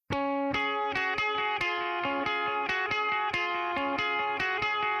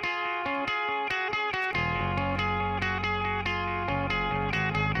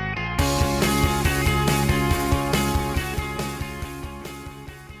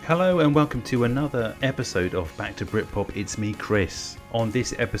Hello and welcome to another episode of Back to Britpop. It's me, Chris. On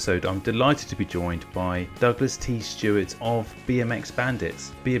this episode, I'm delighted to be joined by Douglas T. Stewart of BMX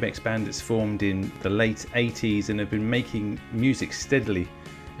Bandits. BMX Bandits formed in the late 80s and have been making music steadily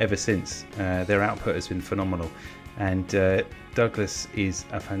ever since. Their output has been phenomenal. And Douglas is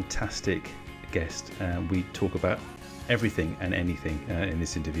a fantastic guest. We talk about everything and anything in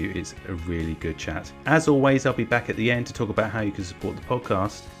this interview. It's a really good chat. As always, I'll be back at the end to talk about how you can support the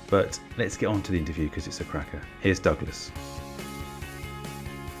podcast. But let's get on to the interview because it's a cracker. Here's Douglas.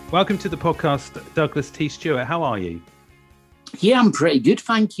 Welcome to the podcast, Douglas T. Stewart. How are you? Yeah, I'm pretty good,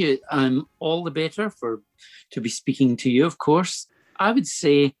 thank you. I'm all the better to be speaking to you, of course. I would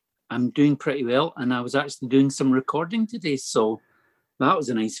say I'm doing pretty well, and I was actually doing some recording today, so that was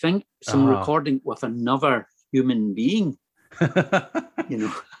a nice thing. Some recording with another human being, you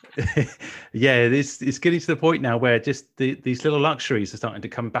know. Yeah, it's getting to the point now where just these little luxuries are starting to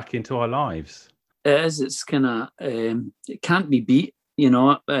come back into our lives. It is. It's kind of it can't be beat, you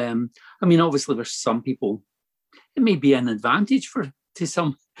know. I mean, obviously, there's some people. It may be an advantage to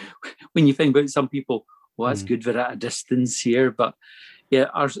some when you think about some people. Well, that's good. They're at a distance here, but yeah,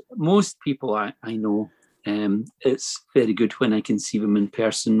 most people I know, it's very good when I can see them in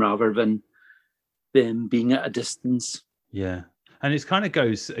person rather than them being at a distance. Yeah. And it kind of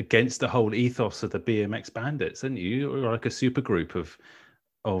goes against the whole ethos of the BMX Bandits, isn't you? You're like a super group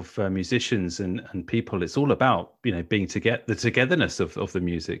of musicians and people. It's all about, you know, being together, the togetherness of the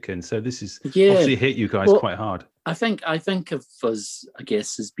music. And so this is obviously hit you guys quite hard. I think of us, I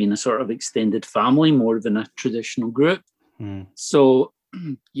guess, as being a sort of extended family more than a traditional group. So,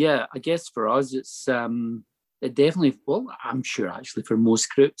 yeah, I guess for us, it's it definitely, well, I'm sure actually for most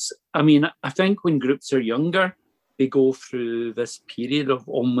groups. I mean, I think when groups are younger, they go through this period of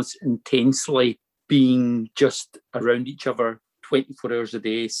almost intensely being just around each other 24 hours a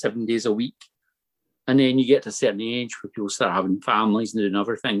day, 7 days a week. And then you get to a certain age where people start having families and doing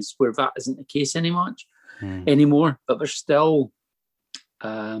other things where that isn't the case anymore. But there's still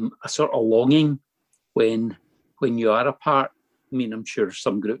a sort of longing when you are apart. I mean, I'm sure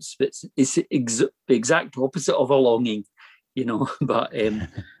some groups, it's the exact opposite of a longing, you know. But in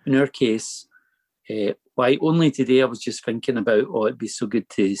our case, why only today I was just thinking about, it'd be so good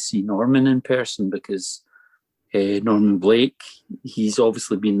to see Norman in person because Norman Blake, he's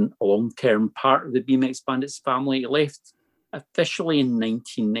obviously been a long-term part of the BMX Bandits family. He left officially in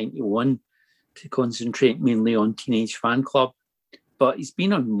 1991 to concentrate mainly on Teenage Fan Club, but he's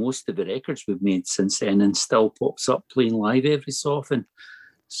been on most of the records we've made since then and still pops up playing live every so often.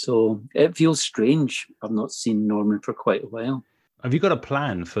 So it feels strange. I've not seen Norman for quite a while. Have you got a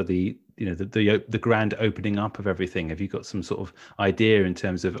plan for the grand opening up of everything? Have you got some sort of idea in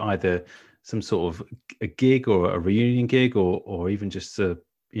terms of either some sort of a gig or a reunion gig or even just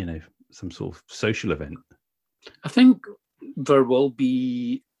some sort of social event? I think there will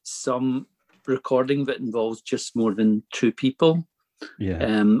be some recording that involves just more than two people.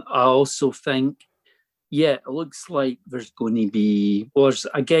 Yeah. I also think, it looks like there's going to be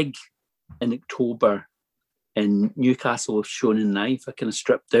a gig in October in Newcastle with Shonen Knife, a kind of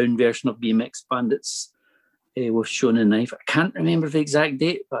stripped down version of BMX Bandits with Shonen Knife. I can't remember the exact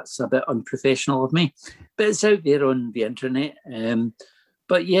date. That's a bit unprofessional of me, but it's out there on the internet.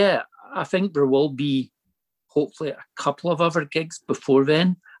 But yeah, I think there will be hopefully a couple of other gigs before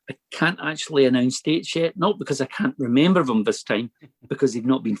then. I can't actually announce dates yet, not because I can't remember them this time, because they've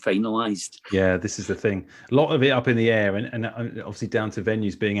not been finalised. Yeah, this is the thing. A lot of it up in the air and obviously down to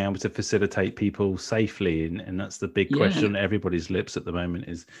venues being able to facilitate people safely. And that's the big question on everybody's lips at the moment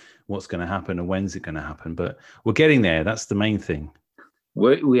is what's going to happen and when's it going to happen? But we're getting there. That's the main thing.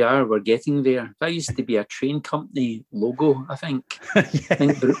 We're getting there. That used to be a train company logo, I think. I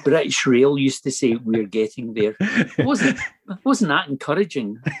think British Rail used to say, "We're getting there." Wasn't that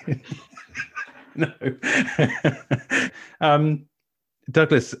encouraging? No.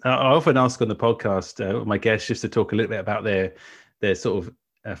 Douglas, I often ask on the podcast my guests just to talk a little bit about their sort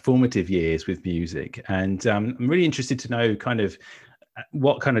of formative years with music. And I'm really interested to know kind of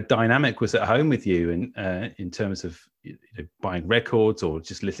what kind of dynamic was at home with you and in terms of buying records or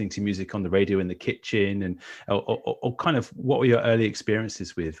just listening to music on the radio in the kitchen and or kind of what were your early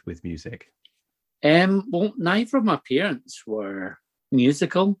experiences with music? Well, neither of my parents were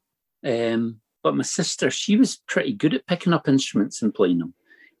musical, but my sister, she was pretty good at picking up instruments and playing them,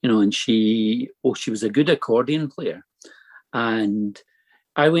 and she was a good accordion player. And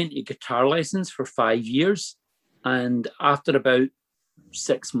I went to guitar lessons for 5 years. And after about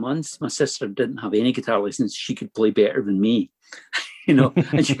 6 months, my sister didn't have any guitar lessons. She could play better than me,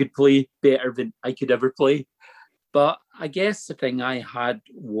 and she could play better than I could ever play. But I guess the thing I had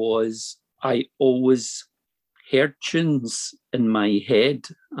was I always heard tunes in my head.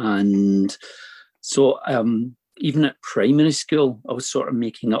 And so even at primary school, I was sort of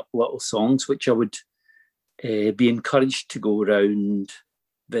making up little songs, which I would be encouraged to go around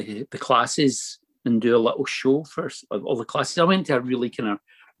the classes and do a little show for all the classes. I went to a really kind of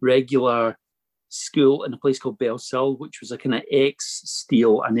regular school in a place called Bellsill, which was a kind of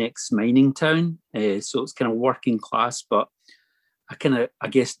ex-steel and ex-mining town. So it's kind of working class, but a kind of, I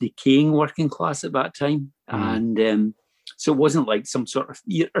guess, decaying working class at that time. And so it wasn't like some sort of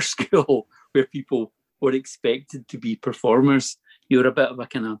theatre school where people were expected to be performers. You were a bit of a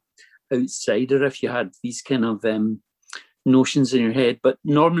kind of outsider if you had these kind of notions in your head. But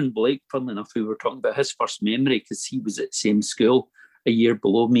Norman Blake, funnily enough, who we were talking about, his first memory, because he was at the same school a year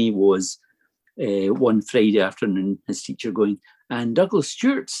below me, was one Friday afternoon, his teacher going, and Douglas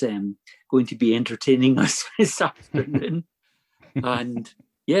Stewart's going to be entertaining us this afternoon. And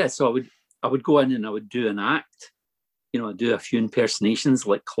yeah, so I would go in and I would do an act. I'd do a few impersonations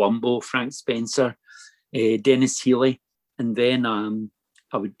like Columbo, Frank Spencer, Dennis Healy, and then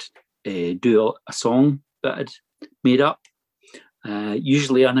I would do a song that I'd made up,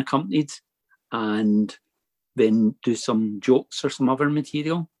 usually unaccompanied, and then do some jokes or some other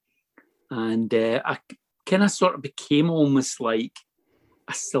material. And I kind of sort of became almost like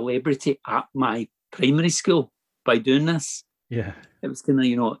a celebrity at my primary school by doing this. Yeah. It was kind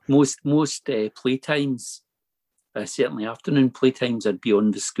of, most playtimes, certainly afternoon playtimes, I'd be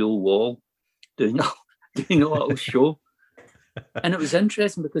on the school wall doing a little show. And it was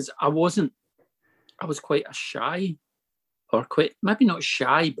interesting because I was quite a shy, or quite, maybe not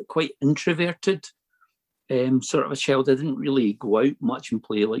shy, but quite introverted sort of a child. I didn't really go out much and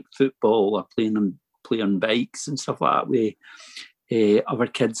play like football or play on bikes and stuff like that with other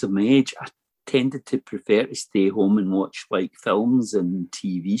kids of my age. I tended to prefer to stay home and watch like films and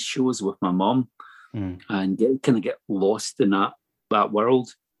TV shows with my mum and get lost in that world.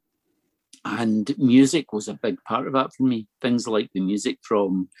 And music was a big part of that for me. Things like the music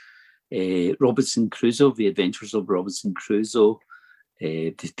from Robinson Crusoe, The Adventures of Robinson Crusoe,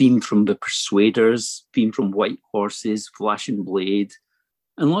 the theme from The Persuaders, theme from White Horses, Flash and Blade,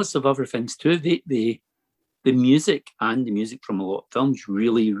 and lots of other things too. The music and the music from a lot of films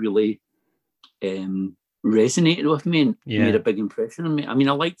really, really resonated with me and made a big impression on me. I mean,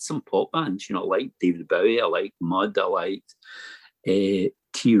 I liked some pop bands, I liked David Bowie, I liked Mud, I liked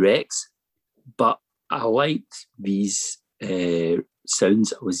T-Rex, but I liked these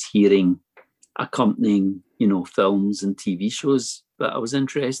sounds I was hearing accompanying, films and TV shows that I was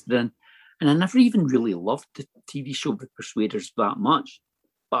interested in. And I never even really loved the TV show The Persuaders that much,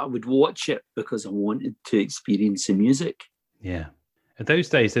 but I would watch it because I wanted to experience the music. Yeah. In those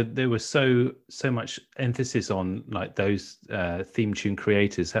days, there was so much emphasis on like those theme tune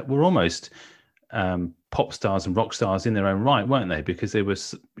creators that were almost pop stars and rock stars in their own right, weren't they? Because they were,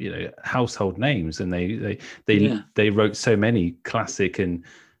 household names, and they wrote so many classic and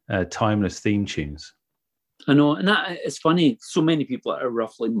timeless theme tunes. I know, and it's funny. So many people that are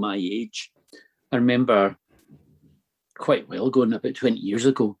roughly my age. I remember quite well ago, about 20 years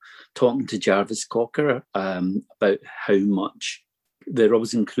ago, talking to Jarvis Cocker about how much the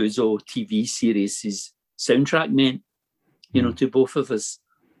Robinson Crusoe TV series' soundtrack meant, to both of us.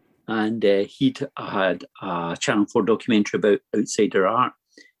 And he'd had a Channel 4 documentary about outsider art,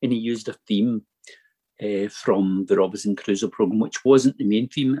 and he used a theme from the Robinson Crusoe programme, which wasn't the main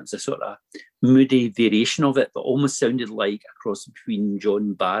theme. It was a sort of moody variation of it, but almost sounded like a cross between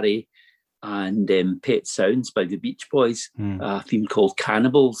John Barry and Pet Sounds by the Beach Boys, a theme called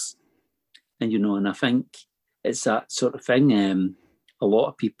Cannibals. And, and I think it's that sort of thing. A lot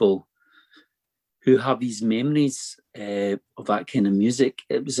of people who have these memories of that kind of music,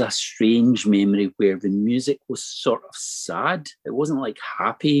 it was a strange memory where the music was sort of sad. It wasn't like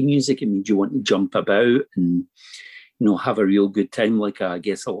happy music. It made you want to jump about and, have a real good time, like I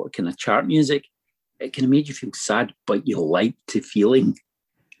guess a lot of kind of chart music. It kind of made you feel sad, but you liked the feeling.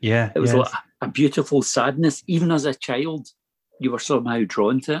 Yeah. It was like a beautiful sadness. Even as a child, you were somehow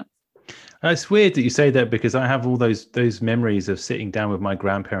drawn to it. It's weird that you say that, because I have all those memories of sitting down with my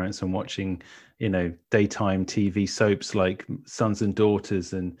grandparents and watching, daytime TV soaps like Sons and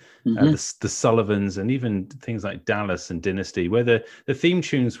Daughters and the Sullivans, and even things like Dallas and Dynasty, where the theme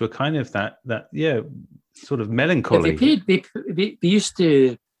tunes were kind of that sort of melancholy. They used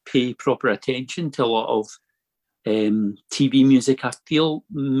to pay proper attention to a lot of TV music. I feel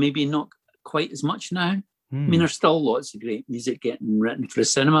maybe not quite as much now. I mean, there's still lots of great music getting written for the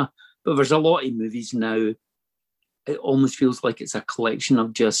cinema, but there's a lot of movies now. It almost feels like it's a collection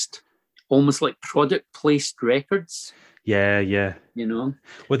of just almost like product placed records. Yeah. You know,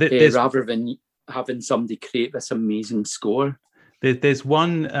 Well, there's rather than having somebody create this amazing score. There's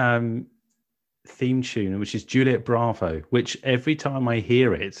one theme tune, which is Juliet Bravo, which every time I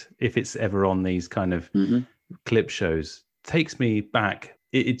hear it, if it's ever on these kind of clip shows, takes me back.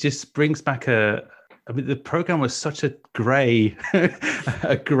 It just brings back I mean, the program was such a grey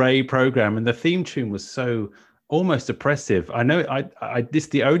program, and the theme tune was so almost oppressive. I know this is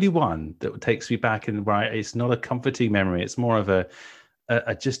the only one that takes me back, and right, it's not a comforting memory. It's more of a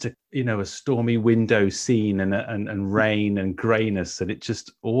stormy window scene and rain and greyness, and it's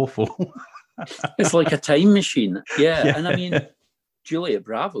just awful. It's like a time machine. Yeah. And I mean, Juliet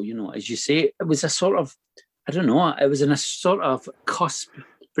Bravo, as you say, it was a sort of, I don't know, it was in a sort of cusp.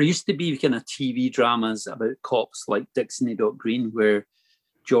 There used to be kind of TV dramas about cops like Dixon and Doc Green, where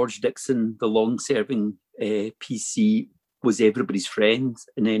George Dixon, the long-serving PC, was everybody's friend.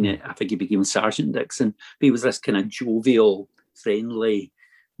 And then I think he became Sergeant Dixon. But he was this kind of jovial, friendly,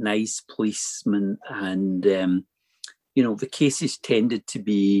 nice policeman. And, the cases tended to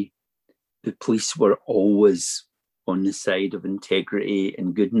be, the police were always on the side of integrity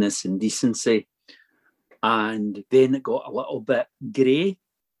and goodness and decency. And then it got a little bit grey.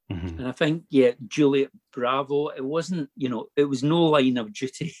 And I think, Juliet Bravo, it wasn't, it was no Line of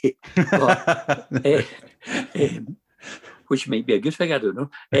Duty, but, which might be a good thing, I don't know.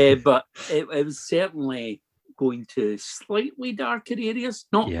 But it was certainly going to slightly darker areas,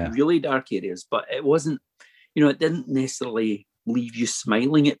 not really dark areas, but it wasn't, it didn't necessarily leave you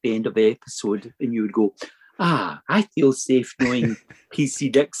smiling at the end of the episode, and you would go, I feel safe knowing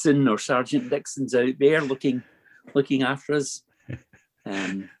PC Dixon or Sergeant Dixon's out there looking after us.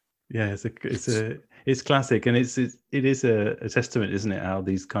 It's classic, and it is a testament, isn't it, how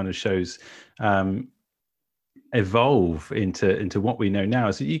these kind of shows evolve into what we know now.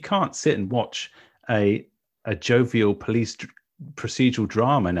 So you can't sit and watch a jovial police procedural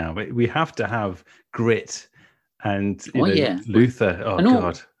drama now, but we have to have grit and Luther. Oh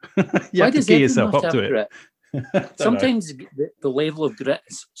God, you have to gear yourself up to it. Sometimes the level of grit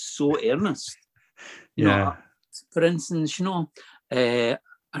is so earnest. For instance, I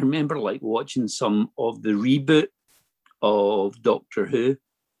remember watching some of the reboot of Doctor Who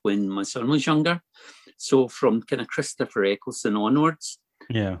when my son was younger. So from kind of Christopher Eccleston onwards.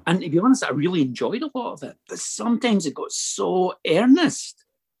 Yeah. And to be honest, I really enjoyed a lot of it. But sometimes it got so earnest.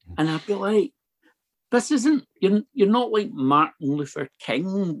 And I'd be like, this isn't, you're not like Martin Luther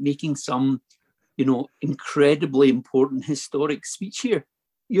King making some, incredibly important historic speech here.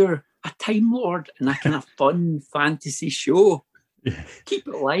 You're a Time Lord in a kind of fun fantasy show. Keep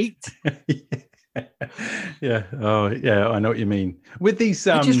it light. Yeah. Oh, yeah. I know what you mean. With these,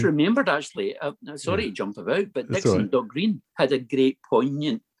 I just remembered actually. Sorry to jump about, but Dixon Doc Green had a great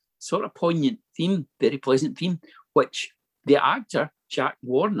poignant theme, very pleasant theme, which the actor Jack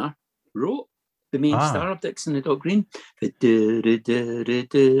Warner wrote. The main star of Dixon and Doc Green. I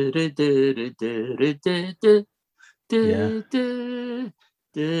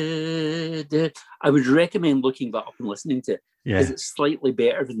would recommend looking that up and listening to it, because it's slightly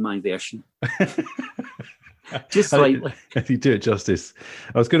better than my version. Just slightly. If you do it justice.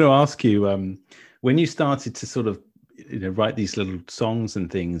 I was going to ask you, when you started to sort of write these little songs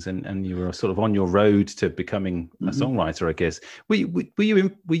and things, and you were sort of on your road to becoming a songwriter, I guess, were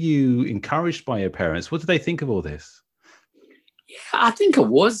you encouraged by your parents? What did they think of all this? Yeah, I think I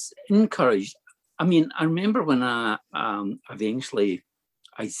was encouraged. I mean, I remember when I eventually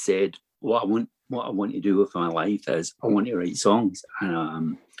I said, what I want to do with my life is I want to write songs,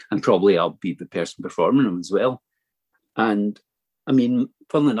 and probably I'll be the person performing them as well. And I mean,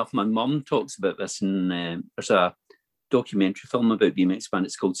 funnily enough, my mum talks about this, and there's a documentary film about BMX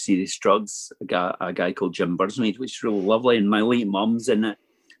Bandits called Serious Drugs, a guy called Jim Bursmead, which is really lovely, and my late mum's in it,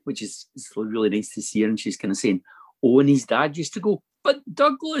 which is really nice to see her, and she's kind of saying, and his dad used to go, but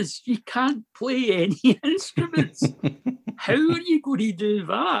Douglas, you can't play any instruments. How are you going to do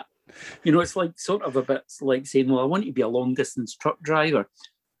that? It's like sort of a bit like saying, well, I want to be a long distance truck driver.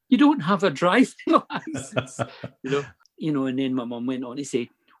 You don't have a driving license, and then my mum went on to say,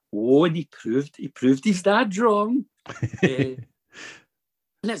 and he proved his dad wrong. And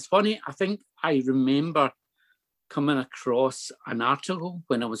it's funny, I think I remember coming across an article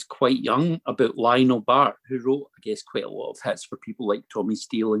when I was quite young about Lionel Bart, who wrote, I guess, quite a lot of hits for people like Tommy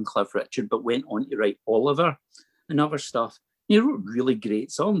Steele and Cliff Richard, but went on to write Oliver and other stuff. He wrote really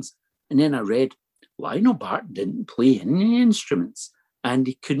great songs. And then I read Lionel Bart didn't play any instruments and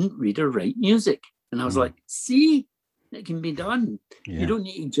he couldn't read or write music. And I was like, see, it can be done. Yeah. You don't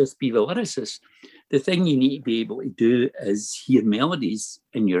need to just be the lyricist. The thing you need to be able to do is hear melodies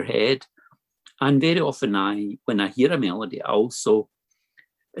in your head And very often when I hear a melody,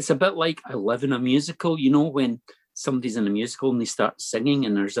 it's a bit like I live in a musical, when somebody's in a musical and they start singing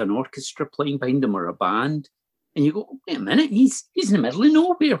and there's an orchestra playing behind them or a band. And you go, wait a minute, he's in the middle of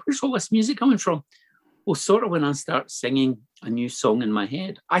nowhere. Where's all this music coming from? Well, sort of when I start singing a new song in my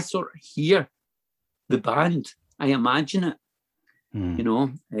head, I sort of hear the band. I imagine it,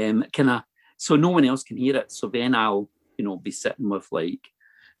 so no one else can hear it. So then I'll, be sitting with like,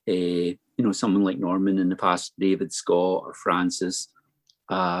 someone like Norman in the past, David Scott or Francis,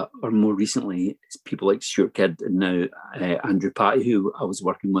 or more recently, it's people like Stuart Kidd and now Andrew Patty, who I was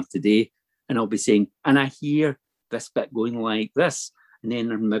working with today. And I'll be saying, and I hear this bit going like this. And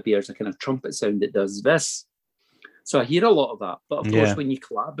then maybe there's a kind of trumpet sound that does this. So I hear a lot of that. But of course, when you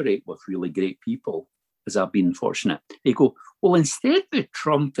collaborate with really great people, as I've been fortunate, they go, well, instead of the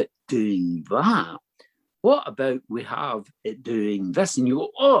trumpet doing that, what about we have it doing this? And you go,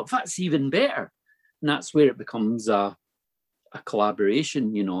 oh, that's even better. And that's where it becomes a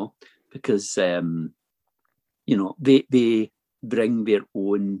collaboration, because, they bring their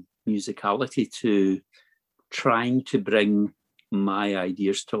own musicality to trying to bring my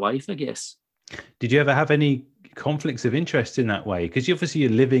ideas to life, I guess. Did you ever have any conflicts of interest in that way? Because you're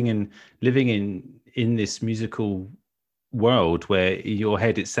living in this musical world where in your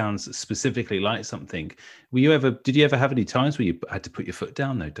head it sounds specifically like something. Did you ever have any times where you had to put your foot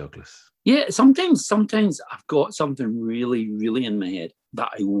down though, Douglas? Yeah, sometimes I've got something really, really in my head that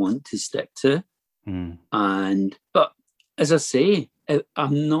I want to stick to. But as I say, I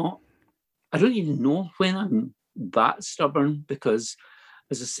don't even know when I'm that stubborn, because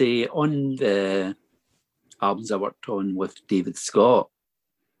as I say, on the albums I worked on with David Scott,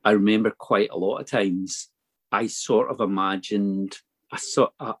 I remember quite a lot of times I sort of imagined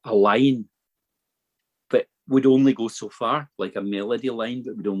a line, but would only go so far, like a melody line,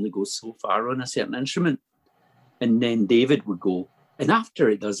 but would only go so far on a certain instrument. And then David would go, and after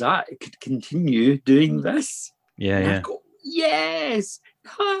it does that, it could continue doing this. I'd go, yes,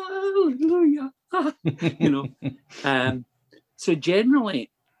 hallelujah. So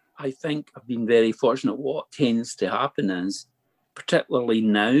generally, I think I've been very fortunate. What tends to happen is, particularly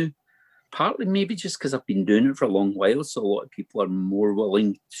now, partly maybe just because I've been doing it for a long while, so a lot of people are more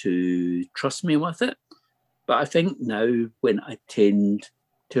willing to trust me with it. But I think now when I tend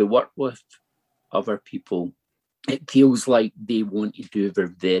to work with other people, it feels like they want to do their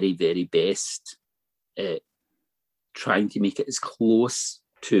very, very best at trying to make it as close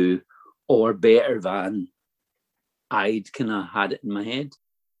to or better than I'd kind of had it in my head.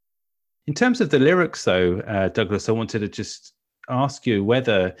 In terms of the lyrics, though, Douglas, I wanted to just ask you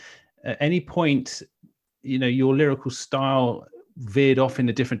whether at any point, your lyrical style veered off in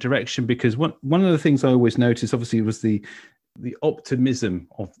a different direction, because one of the things I always noticed, obviously, was the optimism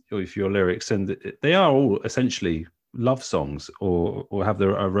of your lyrics, and they are all essentially love songs or have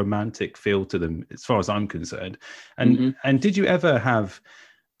a romantic feel to them, as far as I'm concerned. And and did you ever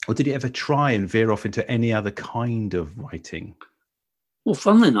try and veer off into any other kind of writing? Well,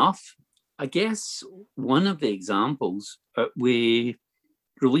 funnily enough, I guess one of the examples, we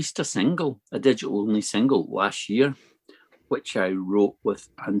released a digital-only single last year, which I wrote with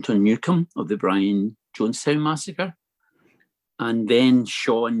Anton Newcombe of the Brian Jonestown Massacre. And then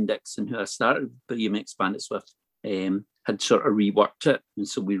Sean Dixon, who I started BMX Bandits with, had sort of reworked it. And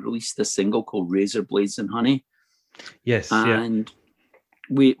so we released this single called Razor Blades and Honey. Yes. And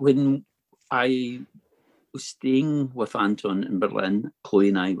when I was staying with Anton in Berlin, Chloe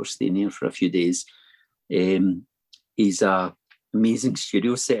and I were staying here for a few days. He's an amazing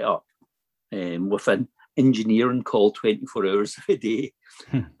studio setup with an engineer on call 24 hours a day.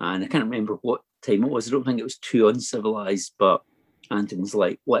 And I can't remember what time it was. I don't think it was too uncivilized, but Anton was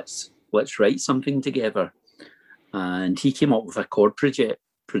like, let's write something together. And he came up with a chord progression,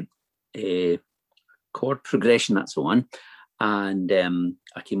 that's the one. And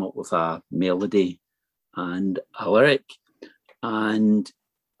I came up with a melody and a lyric. And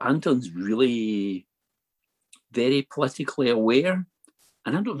Anton's really very politically aware.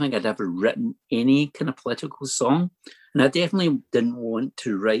 And I don't think I'd ever written any kind of political song. And I definitely didn't want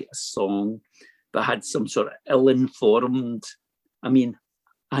to write a song that had some sort of ill-informed. I mean,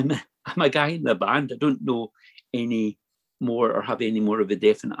 I'm a guy in the band. I don't know any more or have any more of the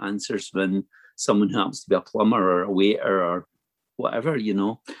definite answers than someone who happens to be a plumber or a waiter or whatever,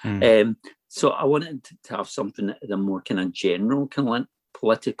 So I wanted to have something that had a more kind of general kind of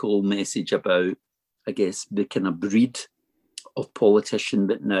political message about, I guess, the kind of breed of politician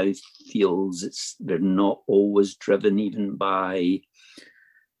that now feels they're not always driven even by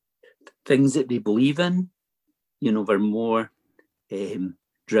things that they believe in. They're more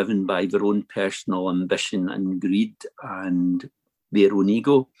driven by their own personal ambition and greed and their own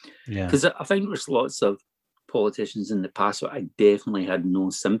ego. Because I think there's lots of politicians in the past that I definitely had no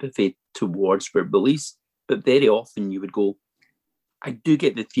sympathy towards their beliefs, but very often you would go, I do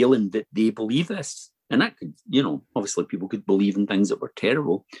get the feeling that they believe this. And that could, obviously people could believe in things that were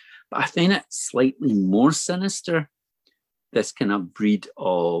terrible, but I find it slightly more sinister, this kind of breed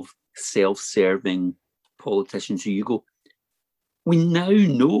of self-serving politicians who you go, we now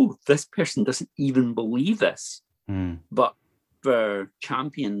know this person doesn't even believe this, but they're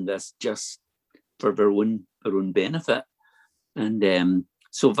championing this just for their own benefit. And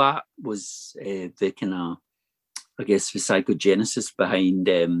so that was the kind of, I guess, the psychogenesis behind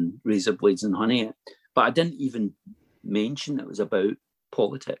Razor Blades and Honey. But I didn't even mention it was about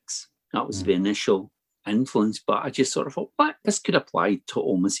politics. That was the initial influence. But I just sort of thought, what? This could apply to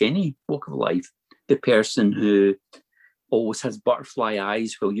almost any walk of life. The person who always has butterfly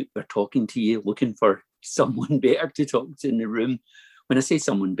eyes while they're talking to you, looking for someone better to talk to in the room. When I say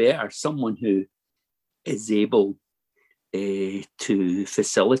someone better, someone who is able to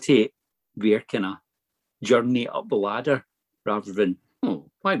facilitate their kind of journey up the ladder, rather than,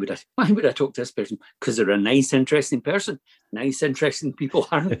 why would I talk to this person? Because they're a nice, interesting person. Nice, interesting people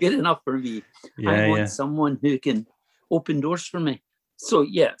aren't good enough for me. I want someone who can open doors for me. So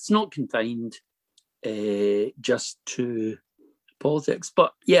it's not confined just to politics.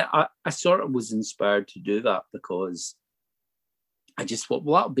 But I sort of was inspired to do that because I just thought,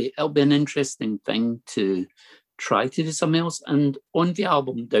 well, it'll be an interesting thing to try to do something else. And on the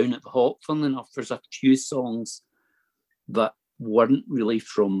album Down at the Hop, funnily enough, there's a few songs that weren't really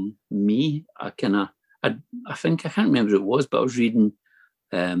from me. I think, I can't remember who it was, but I was reading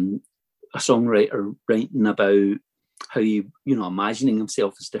a songwriter writing about how imagining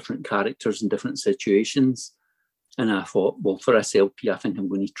himself as different characters in different situations. And I thought, well, for this LP, I think I'm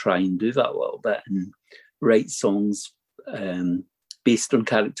going to try and do that a little bit and write songs based on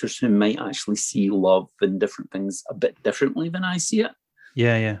characters who might actually see love and different things a bit differently than I see it.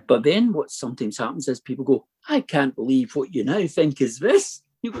 Yeah. But then what sometimes happens is people go, I can't believe what you now think is this.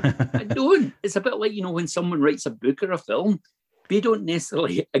 You go, I don't. It's a bit like, when someone writes a book or a film, they don't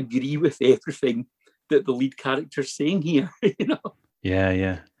necessarily agree with everything that the lead character's saying here,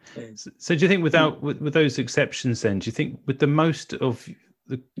 Yeah. So do you think with those exceptions then, do you think would the most of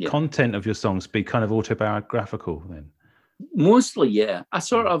the content of your songs be kind of autobiographical then? Mostly, yeah. I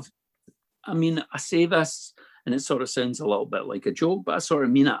say this and it sort of sounds a little bit like a joke, but I sort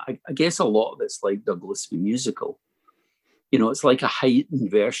of mean it. I guess a lot of it's like Douglas the Musical. It's like a heightened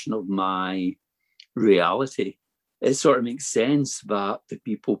version of my reality. It sort of makes sense that the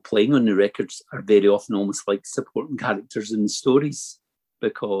people playing on the records are very often almost like supporting characters in the stories,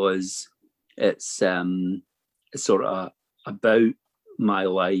 because it's sort of about my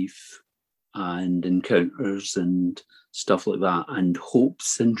life and encounters and stuff like that, and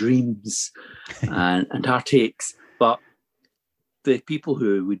hopes and dreams and heartaches. But the people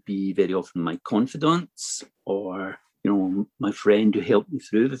who would be very often my confidants, or my friend who helped me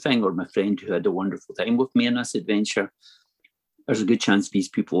through the thing, or my friend who had a wonderful time with me in this adventure, there's a good chance these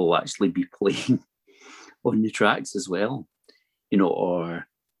people will actually be playing on the tracks as well, or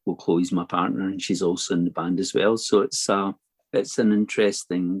Chloe's my partner and she's also in the band as well. So it's an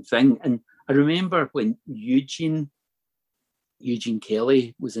interesting thing. And I remember when Eugene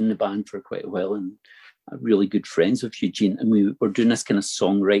Kelly was in the band for quite a while, and I'm really good friends with Eugene, and we were doing this kind of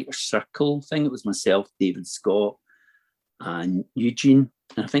songwriter circle thing. It was myself, David Scott, and Eugene,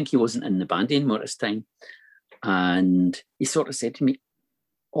 and I think he wasn't in the band anymore at this time. And he sort of said to me,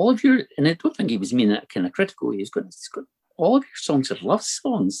 all of your, and I don't think he was meaning it kind of critical, he's got all of your songs are love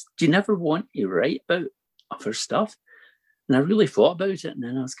songs. Do you never want to write about other stuff? And I really thought about it, and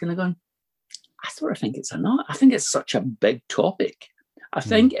then I was kind of going, I sort of think it's not. I think it's such a big topic. I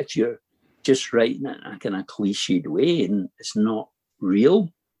think if you're just writing it in a kind of cliched way and it's not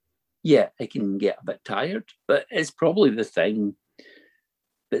real, it can get a bit tired. But it's probably the thing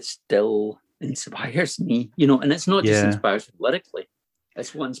that still inspires me, and it's not just inspires me lyrically.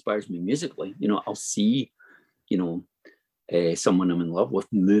 It's what inspires me musically. I'll see, someone I'm in love with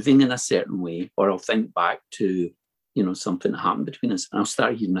moving in a certain way, or I'll think back to, something that happened between us, and I'll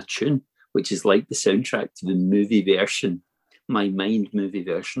start hearing a tune, which is like the soundtrack to the movie version, my mind movie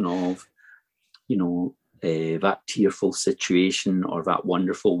version of, that tearful situation, or that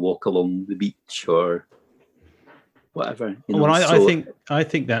wonderful walk along the beach, or whatever. Well, I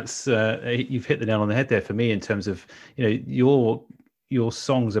think that's you've hit the nail on the head there for me, in terms of your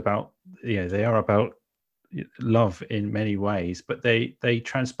songs about they are about love in many ways, but they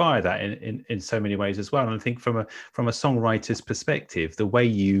transpire that in so many ways as well. And I think from a songwriter's perspective, the way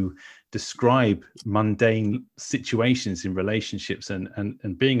you describe mundane situations in relationships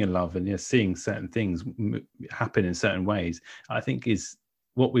and being in love and seeing certain things happen in certain ways, I think is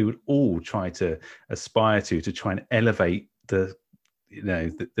what we would all try to aspire to try and elevate the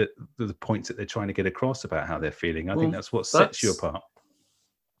points that they're trying to get across about how they're feeling. I think that's what sets you apart.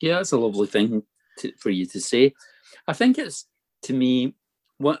 Yeah, it's a lovely thing for you to say. I think it's, to me,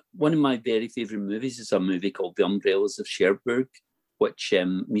 one of my very favourite movies is a movie called The Umbrellas of Cherbourg, which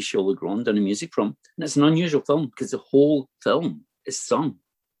Michel Legrand done the music from. And it's an unusual film because the whole film is sung.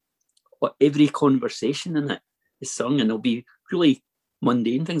 Every conversation in it is sung, and there'll be really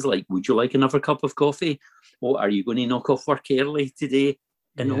mundane things like, would you like another cup of coffee? Or are you going to knock off work early today?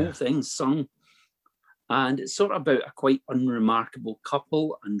 And the whole thing's sung. And it's sort of about a quite unremarkable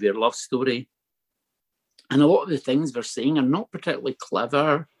couple and their love story. And a lot of the things they're saying are not particularly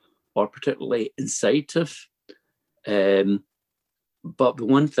clever or particularly incisive. But the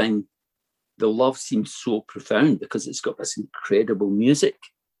one thing, the love seems so profound because it's got this incredible music.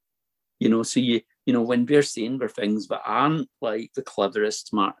 So when they're saying they're things that aren't like the cleverest,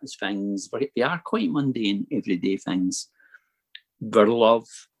 smartest things, but they are quite mundane, everyday things, their love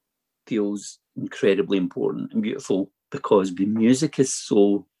feels incredibly important and beautiful because the music is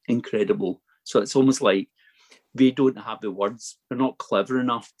so incredible. So it's almost like they don't have the words. They're not clever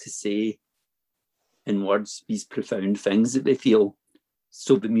enough to say in words these profound things that they feel.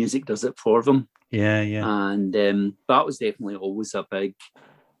 So the music does it for them. Yeah. And that was definitely always a big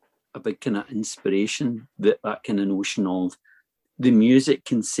kind of inspiration, that kind of notion of the music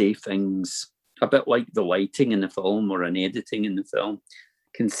can say things a bit like the lighting in the film or an editing in the film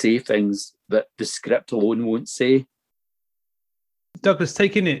can say things that the script alone won't say. Douglas,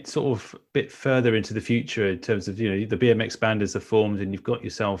 taking it sort of a bit further into the future in terms of, the BMX Bandits are formed and you've got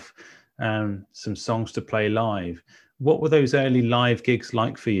yourself some songs to play live. What were those early live gigs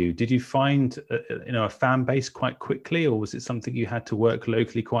like for you? Did you find a fan base quite quickly, or was it something you had to work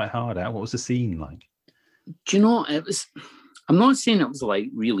locally quite hard at? What was the scene like? Do you know, it was, I'm not saying it was like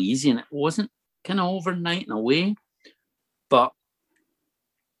really easy, and it wasn't kind of overnight in a way, but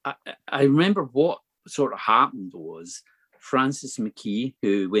I remember what sort of happened was Francis McKee,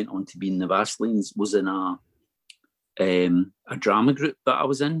 who went on to be in the Vaselines, was in a drama group that I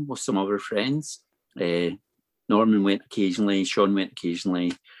was in with some other friends. Norman went occasionally, Sean went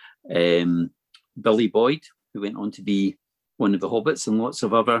occasionally. Billy Boyd, who went on to be one of the Hobbits and lots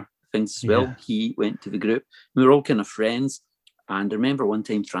of other things as well, he went to the group. We were all kind of friends. And I remember one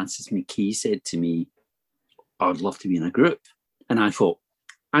time Francis McKee said to me, I would love to be in a group. And I thought,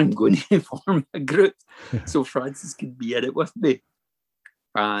 I'm going to form a group so Francis could be in it with me.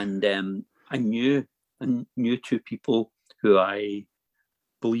 And I knew two people who I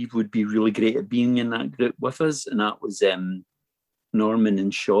believe would be really great at being in that group with us, and that was Norman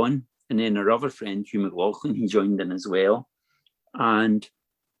and Sean, and then our other friend Hugh McLaughlin, he joined in as well. And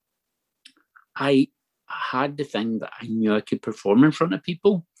I had the thing that I knew I could perform in front of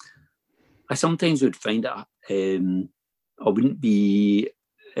people. I sometimes would find that it wouldn't be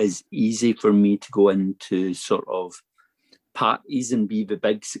as easy for me to go into sort of parties and be the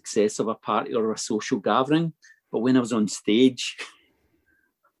big success of a party or a social gathering. But when I was on stage,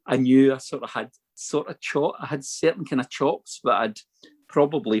 I knew I had certain kind of chops that I'd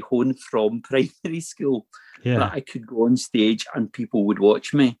probably honed from primary school, that I could go on stage and people would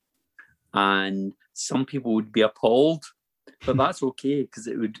watch me. And some people would be appalled, but that's okay because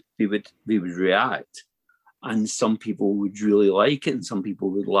they would react. And some people would really like it and some people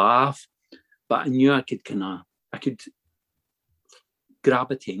would laugh. But I knew I could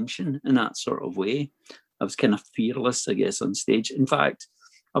grab attention in that sort of way. I was kind of fearless, I guess, on stage. In fact,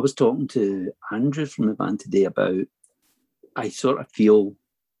 I was talking to Andrew from the band today about, I sort of feel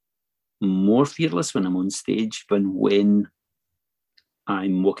more fearless when I'm on stage than when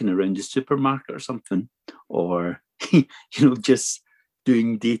I'm walking around the supermarket or something, or, just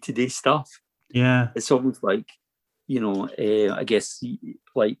doing day-to-day stuff. Yeah. It's almost like, I guess,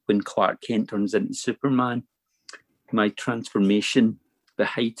 like when Clark Kent turns into Superman, my transformation, the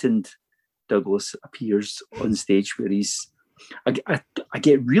heightened Douglas appears on stage where I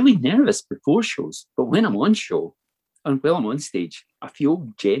get really nervous before shows, but when I'm on show and while I'm on stage, I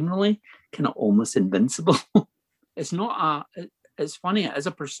feel generally kind of almost invincible. It's funny, it is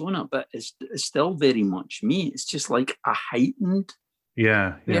a persona, but it's still very much me. It's just like a heightened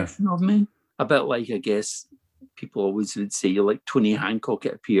version of me. A bit like, I guess, people always would say, like Tony Hancock,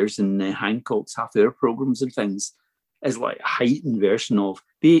 it appears in Hancock's half-hour programs and things. is like a heightened version of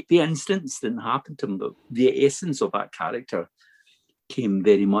the instance didn't happen to him, but the essence of that character came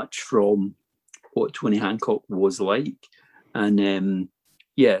very much from what Tony Hancock was like. And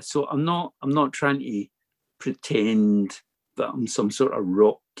so I'm not trying to pretend that I'm some sort of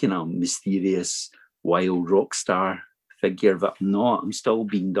rock, mysterious, wild rock star figure, that I'm not. I'm still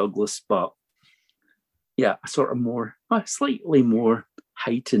Bean Douglas, but yeah, a slightly more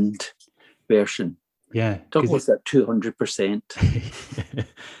heightened version. Yeah, Douglas at 200%.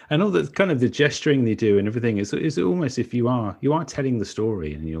 And all the kind of the gesturing they do and everything is almost if you are telling the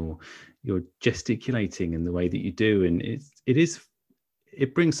story and you're gesticulating in the way that you do, and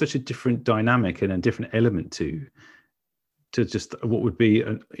it brings such a different dynamic and a different element to just what would be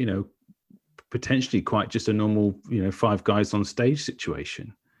potentially quite just a normal five guys on stage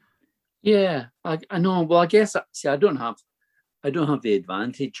situation. Yeah, I know. Well, I guess I don't have the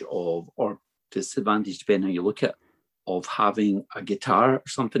advantage of, or disadvantage, depending how you look at, of having a guitar or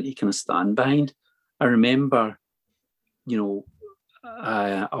something to kind of stand behind. I remember,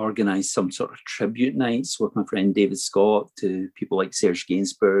 I organised some sort of tribute nights with my friend David Scott to people like Serge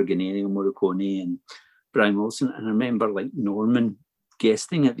Gainsbourg and Ennio Morricone and Brian Wilson. And I remember like Norman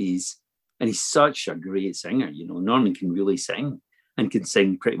guesting at these, and he's such a great singer. Norman can really sing and can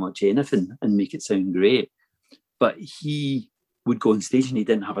sing pretty much anything and make it sound great. But he would go on stage and he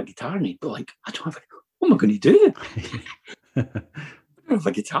didn't have a guitar, and he'd be like, what am I going to do? I don't have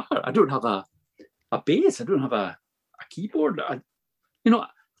a guitar. I don't have a bass. I don't have a keyboard.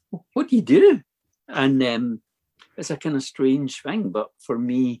 What do you do? And it's a kind of strange thing. But for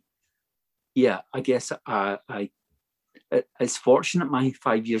me, yeah, I guess it's fortunate my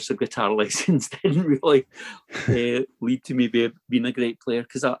 5 years of guitar lessons didn't really lead to me being a great player,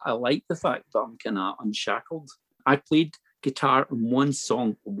 because I like the fact that I'm kind of unshackled. I played guitar on one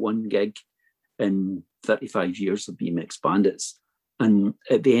song, one gig in 35 years of BMX Bandits. And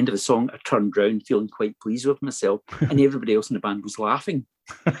at the end of the song, I turned around feeling quite pleased with myself, and everybody else in the band was laughing.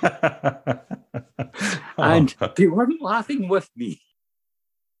 And they weren't laughing with me.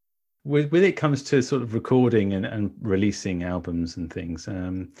 When it comes to sort of recording and releasing albums and things,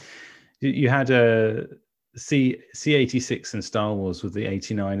 you had a C86 and Star Wars with the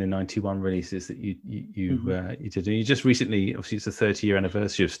 89 and 91 releases that you did. And you just recently, obviously it's the 30-year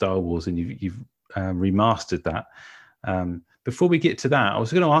anniversary of Star Wars, and you've remastered that. Before we get to that, I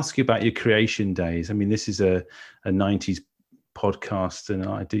was going to ask you about your creation days. I mean, this is a 90s podcast, and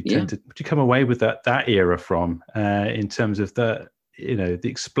I do tend to, what do you come away with that era from, in terms of the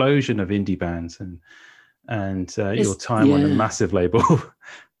explosion of indie bands and your time on a massive label?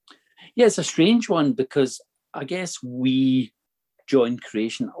 Yeah, it's a strange one, because I guess we joined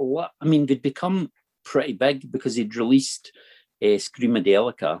Creation a lot. I mean, they'd become pretty big because they'd released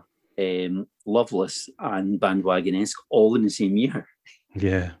Screamadelica, Loveless and Bandwagon-esque all in the same year.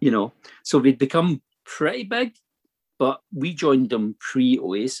 Yeah. So they'd become pretty big, but we joined them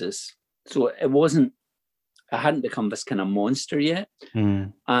pre-Oasis. So I hadn't become this kind of monster yet.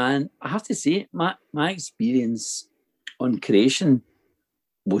 And I have to say, my experience on Creation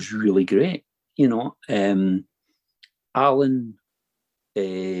was really great. Alan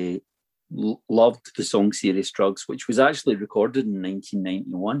loved the song Serious Drugs, which was actually recorded in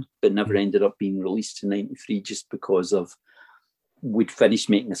 1991, but never ended up being released in 93, just because we'd finished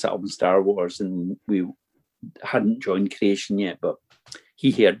making this album Star Wars and we hadn't joined Creation yet. But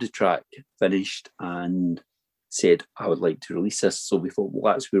he heard the track finished and said, I would like to release this. So we thought,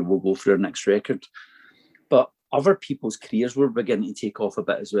 well, that's where we'll go for our next record. But other people's careers were beginning to take off a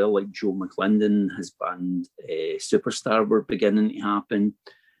bit as well, like Joe McClendon, his band Superstar were beginning to happen.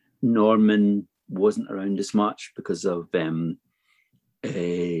 Norman wasn't around as much because of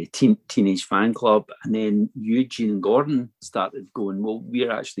Teenage Fan Club. And then Eugene and Gordon started going, well,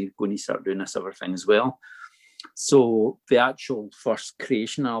 we're actually going to start doing this other thing as well. So the actual first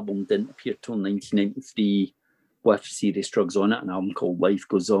Creation album didn't appear till 1993 with Serious Drugs on it, an album called Life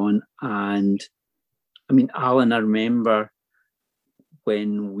Goes On. And I mean, Alan, I remember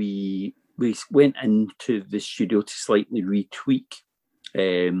when we went into the studio to slightly retweak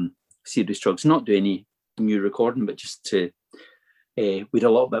Serious Drugs, not do any new recording, but just to, we had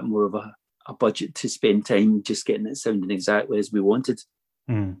a little bit more of a budget to spend time just getting it sounding exactly as we wanted.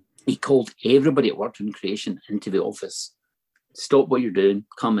 He called everybody at work in Creation into the office, stop what you're doing,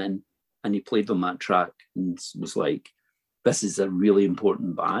 come in, and he played them that track and was like, this is a really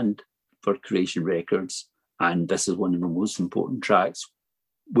important band for Creation Records, and this is one of the most important tracks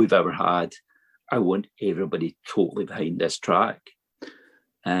we've ever had. I want everybody totally behind this track.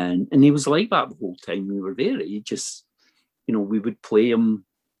 And he was like that the whole time we were there. He just, we would play him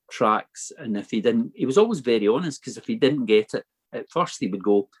tracks, and if he was always very honest, because if he didn't get it at first, he would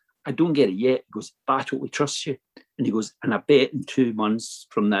go, I don't get it yet. He goes, but I totally trust you. And he goes, and I bet in 2 months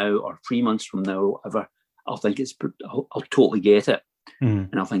from now or 3 months from now or whatever, I'll totally get it. And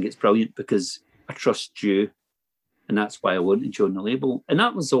I'll think it's brilliant because I trust you. And that's why I wanted you on the label. And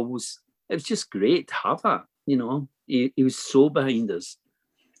that was always, it was just great to have that, you know. He was so behind us.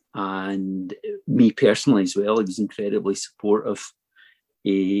 And me personally as well, he was incredibly supportive.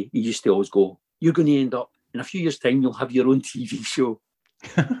 He used to always go, you're going to end up, in a few years' time, you'll have your own TV show.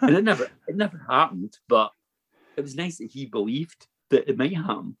 And it never happened, but it was nice that he believed that it might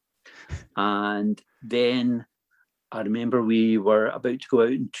happen. And then I remember we were about to go out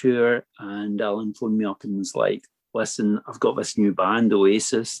and tour, and Alan phoned me up and was like, listen, I've got this new band,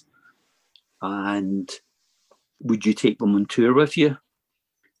 Oasis, and would you take them on tour with you?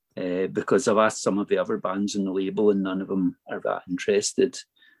 Because I've asked some of the other bands on the label and none of them are that interested.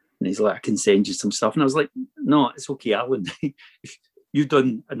 And he's like, I can send you some stuff. And I was like, no, it's okay, Alan. You've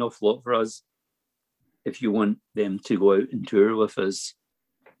done an awful lot for us. If you want them to go out and tour with us,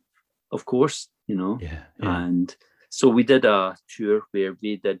 of course, you know. Yeah. And so we did a tour where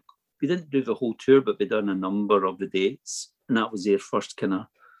we didn't do the whole tour, but we done a number of the dates. And that was their first kind of,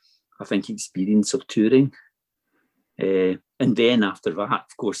 I think, experience of touring. And then after that,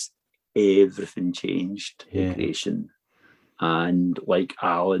 of course, everything changed in Creation. And like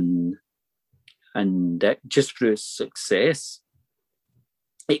Alan and Dick, just through his success,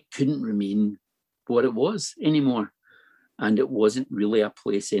 it couldn't remain what it was anymore. And it wasn't really a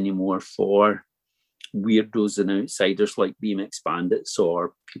place anymore for weirdos and outsiders like BMX Bandits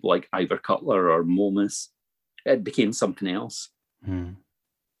or people like Ivor Cutler or Momus. It became something else. And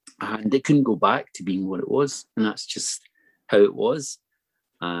it couldn't go back to being what it was. And that's just how it was.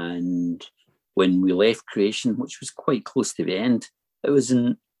 And when we left Creation, which was quite close to the end, it was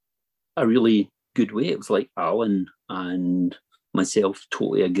in a really good way. It was like Alan and myself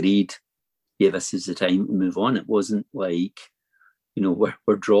totally agreed, yeah, this is the time to move on. It wasn't like, you know,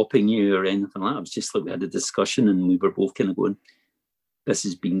 we're dropping you or anything like that. It was just like we had a discussion and we were both kind of going, this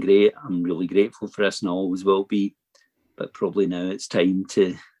has been great. I'm really grateful for this and I always will be. But probably now it's time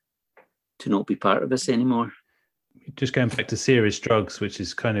to not be part of this anymore. Just going back to Serious Drugs, which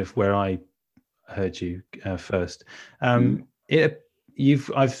is kind of where I heard you first. I've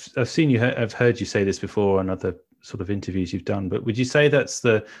seen you. I've heard you say this before on other sort of interviews you've done. But would you say that's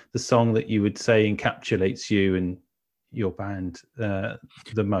the song that you would say encapsulates you and your band the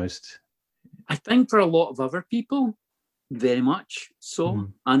most? I think for a lot of other people, very much so,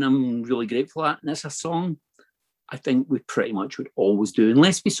 and I'm really grateful for that. And it's a song I think we pretty much would always do,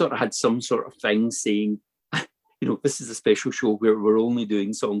 unless we sort of had some sort of thing saying, you know, this is a special show where we're only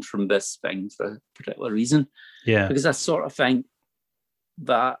doing songs from this thing for a particular reason. Yeah. Because I sort of think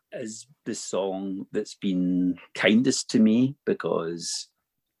that is the song that's been kindest to me because,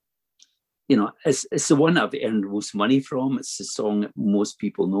 you know, it's the one I've earned most money from. It's the song that most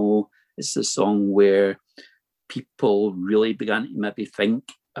people know. It's the song where people really began to maybe think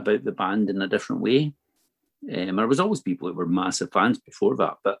about the band in a different way. There was always people who were massive fans before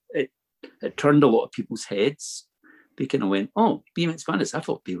that, but it turned a lot of people's heads. They kind of went, oh, BMX Bandits, I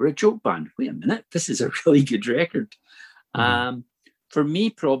thought they were a joke band. Wait a minute, this is a really good record. For me,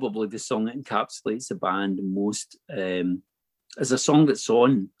 probably the song that encapsulates the band most is a song that's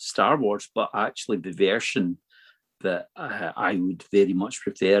on Star Wars, but actually the version that I would very much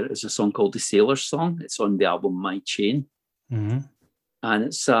prefer is a song called The Sailor's Song. It's on the album My Chain. And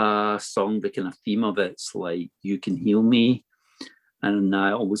it's a song, the kind of theme of it's like, you can heal me. And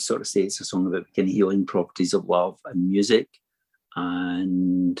I always sort of say it's a song about the kind of healing properties of love and music.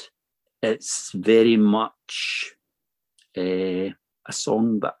 And it's very much a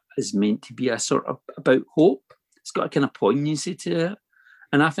song that is meant to be a sort of about hope. It's got a kind of poignancy to it.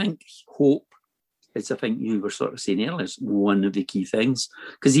 And I think hope is, I think you were sort of saying earlier, is one of the key things.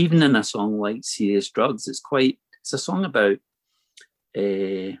 Because even in a song like Serious Drugs, it's a song about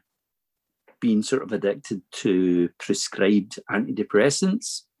being sort of addicted to prescribed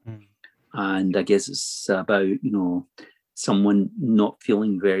antidepressants. And I guess it's about, you know, someone not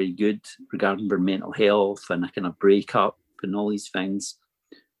feeling very good regarding their mental health and a kind of breakup and all these things.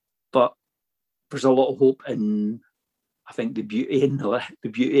 But there's a lot of hope in, I think, the beauty in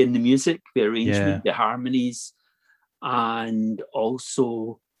the music, the arrangement, the harmonies, and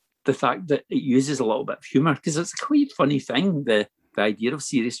also the fact that it uses a little bit of humour, because it's a quite funny thing, the idea of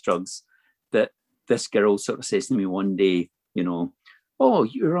Serious Drugs, that this girl sort of says to me one day, you know, oh,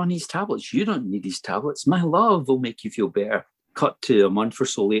 you're on these tablets. You don't need these tablets. My love will make you feel better. Cut to a month or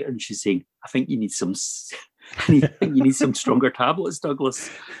so later, and she's saying, I think you need some And you need some stronger tablets, Douglas.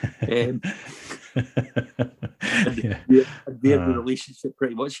 And the relationship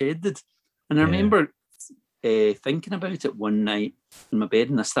pretty much ended. And I remember thinking about it one night in my bed,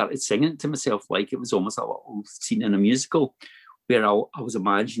 and I started singing it to myself like it was almost a little scene in a musical, where I was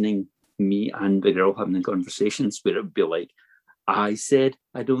imagining me and the girl having the conversations, where it would be like, I said,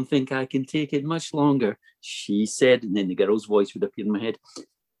 I don't think I can take it much longer. She said, and then the girl's voice would appear in my head,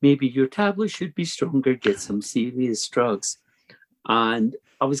 maybe your tablet should be stronger, get some serious drugs. And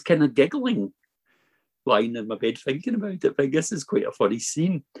I was kind of giggling, lying in my bed thinking about it, but I guess it's quite a funny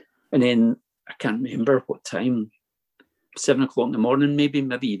scene. And then I can't remember what time, 7 o'clock in the morning, maybe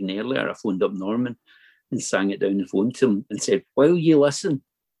even earlier, I phoned up Norman and sang it down the phone to him and said, while you listen,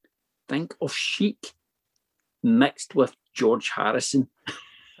 think of Chic mixed with George Harrison.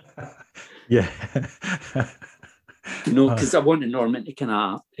 Yeah. Because I wanted Norman to kind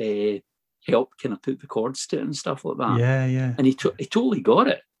of help kind of put the chords to it and stuff like that. Yeah. And he totally got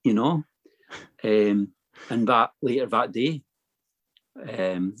it, and that later that day,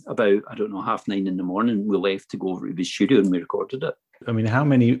 about, I don't know, 9:30 in the morning, we left to go over to the studio and we recorded it. I mean, how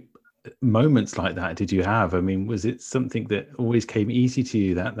many moments like that did you have? I mean, was it something that always came easy to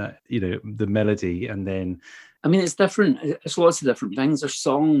you, that the melody, and then... I mean, it's different. It's lots of different things. There's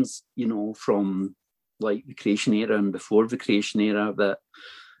songs, from like the Creation era and before the Creation era that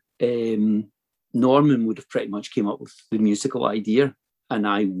Norman would have pretty much came up with the musical idea, and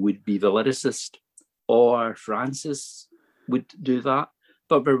I would be the lyricist, or Francis would do that.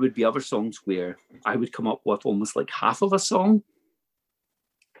 But there would be other songs where I would come up with almost like half of a song,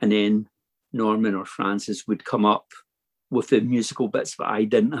 and then Norman or Francis would come up with the musical bits that I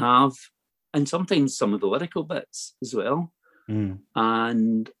didn't have, and sometimes some of the lyrical bits as well.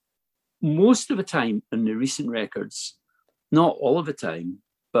 And most of the time in the recent records, not all of the time,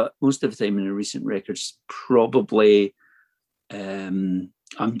 but most of the time in the recent records, probably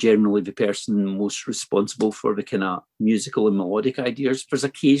I'm generally the person most responsible for the kind of musical and melodic ideas. There's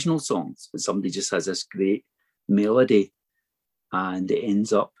occasional songs that somebody just has this great melody and it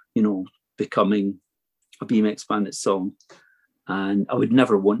ends up, becoming a BMX Bandit song. And I would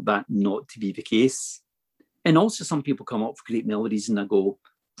never want that not to be the case. And also some people come up with great melodies and I go,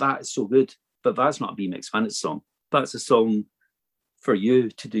 that is so good, but that's not a BMX Bandit song. That's a song for you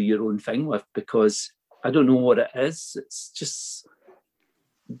to do your own thing with, because I don't know what it is. It's just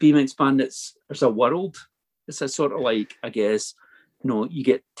BMX Bandits, there's a world. It's a sort of like, I guess, you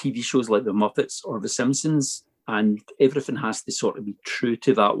get TV shows like The Muppets or The Simpsons, and everything has to sort of be true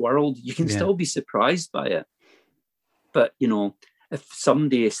to that world. You can still be surprised by it. But, if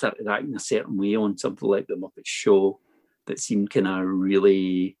somebody started acting a certain way on something like The Muppet Show that seemed kind of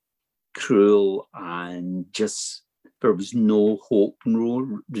really cruel and just there was no hope,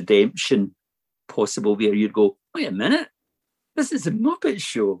 no redemption possible there, you'd go, wait a minute, this is a Muppet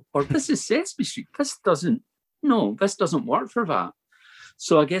Show, or this is Sesame Street. This doesn't work for that.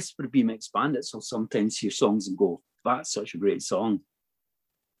 So I guess for BMX Bandits, I'll sometimes hear songs and go, that's such a great song.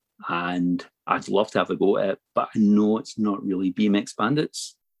 And I'd love to have a go at it, but I know it's not really BMX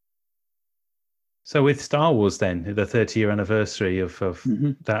Bandits. So with Star Wars then, the 30-year anniversary of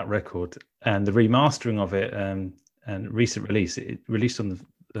that record and the remastering of it and recent release, it released on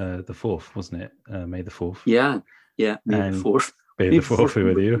the 4th, wasn't it? May the 4th. Yeah, May the 4th. May the 4th be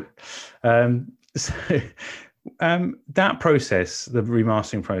with you. So that process, the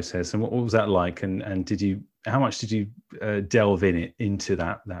remastering process, and what was that like? And how much did you delve into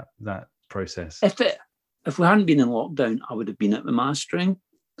that process? If we hadn't been in lockdown, I would have been at the mastering.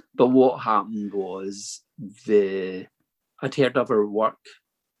 But what happened was I'd heard of our work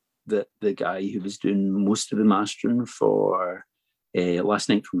that the guy who was doing most of the mastering for Last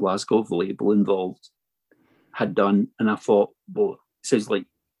Night from Glasgow, the label involved, had done. And I thought, well, it sounds like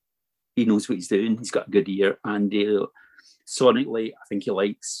he knows what he's doing. He's got a good ear. And sonically, I think he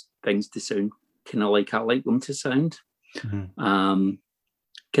likes things to sound kind of like I like them to sound.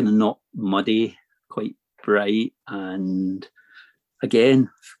 Kind of not muddy, quite bright, and again,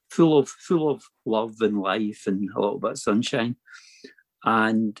 full of love and life and a little bit of sunshine.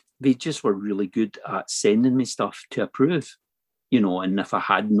 And they just were really good at sending me stuff to approve, and if I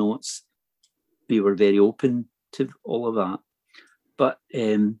had notes, they were very open to all of that. But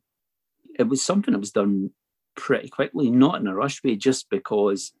it was something that was done pretty quickly, not in a rush way, just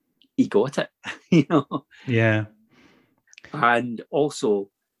because he got it, Yeah. And also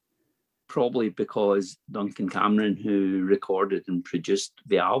probably because Duncan Cameron, who recorded and produced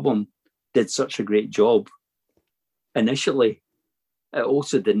the album, did such a great job initially. It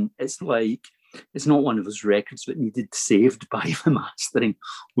also didn't, it's like it's not one of those records that needed saved by the mastering.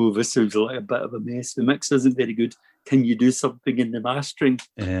 Oh, this sounds like a bit of a mess. The mix isn't very good. Can you do something in the mastering?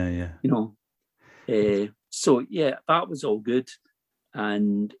 Yeah. So yeah, that was all good,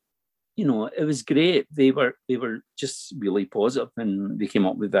 and it was great. They were just really positive, and they came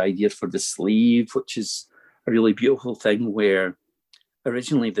up with the idea for the sleeve, which is a really beautiful thing. Where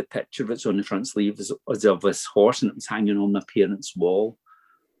originally the picture that's on the front sleeve was of this horse, and it was hanging on my parents' wall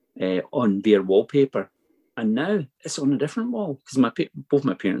on their wallpaper, and now it's on a different wall because both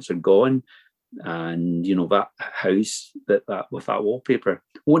my parents are gone, and that house that with that wallpaper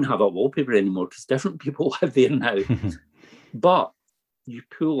won't have that wallpaper anymore because different people live there now. But you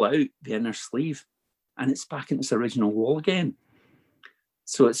pull out the inner sleeve and it's back in its original wall again.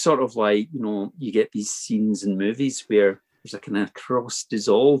 So it's sort of like, you get these scenes in movies where there's a kind of cross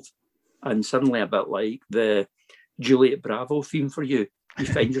dissolve, and suddenly a bit like the Juliet Bravo theme for you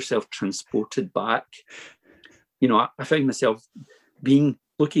find yourself transported back. I find myself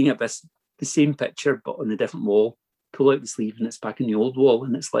looking at the same picture but on a different wall, pull out the sleeve and it's back in the old wall,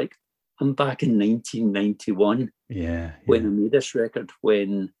 and it's like I'm back in 1991 when I made this record,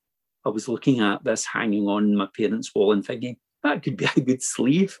 when I was looking at this hanging on my parents' wall and thinking, that could be a good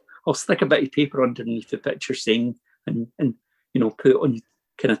sleeve. I'll stick a bit of paper underneath the picture saying, and put on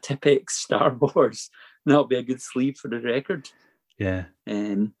kind of Tipex Star Wars, and that'll be a good sleeve for the record. Yeah.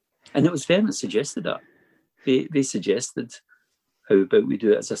 And it was them that suggested that. They suggested, how about we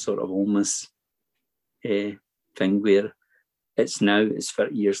do it as a sort of homeless thing where it's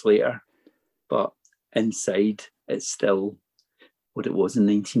 30 years later, but inside it's still what it was in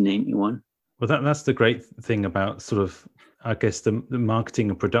 1991. Well, that's the great thing about sort of, I guess, the marketing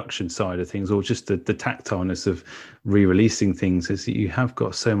and production side of things, or just the tactileness of re-releasing things, is that you have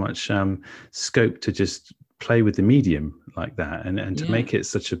got so much scope to just play with the medium like that, and to make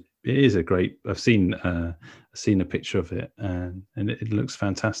it it is a great. I've seen a picture of it, and it looks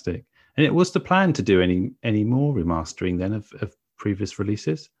fantastic. And it was the plan to do any more remastering then of previous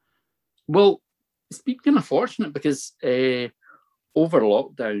releases? Well, it's been kind of fortunate because over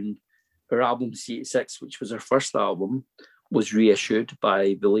lockdown, our album C86, which was our first album, was reissued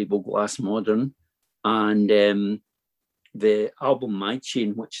by the label Glass Modern, and the album My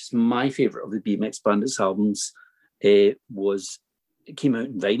Chain, which is my favourite of the BMX Bandits albums, it came out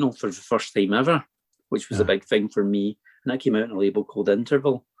in vinyl for the first time ever, which was a big thing for me. And that came out in a label called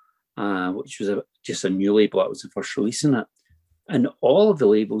Interval, which was just a new label. That was the first release in it. And all of the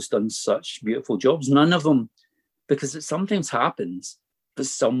labels done such beautiful jobs. None of them, because it sometimes happens that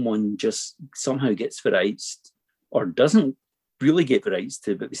someone just somehow gets the rights, or doesn't really get the rights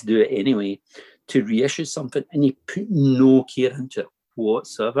to, but they do it anyway, to reissue something, and you put no care into it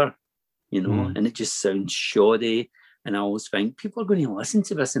whatsoever, and it just sounds shoddy. And I always think people are going to listen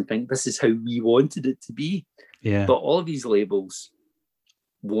to this and think this is how we wanted it to be. Yeah. But all of these labels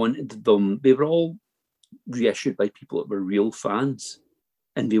wanted them, they were all reissued by people that were real fans,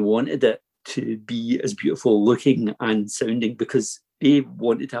 and they wanted it to be as beautiful looking and sounding because they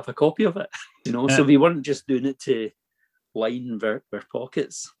wanted to have a copy of it, so they weren't just doing it to line their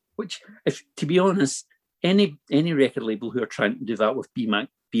pockets, which, if to be honest, any record label who are trying to do that with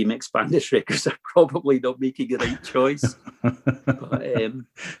BMX Bandits records are probably not making the right choice.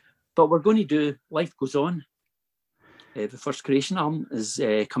 But we're going to do Life Goes On. The first Creation album is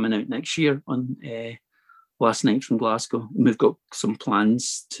coming out next year on Last Night from Glasgow. And we've got some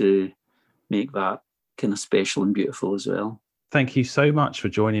plans to make that kind of special and beautiful as well. Thank you so much for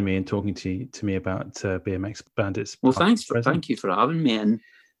joining me and talking to me about BMX Bandits. Well, thank you for having me, and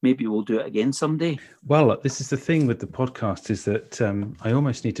maybe we'll do it again someday. Well, this is the thing with the podcast, is that I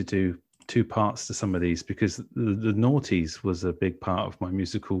almost need to do two parts to some of these, because the Naughties was a big part of my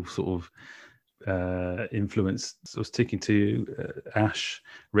musical sort of influence. So I was speaking to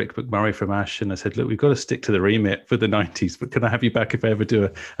Rick McMurray from Ash, and I said, look, we've got to stick to the remit for the 90s, but can I have you back if I ever do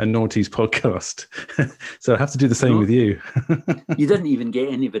a Naughties podcast? So I have to do the same with you. You didn't even get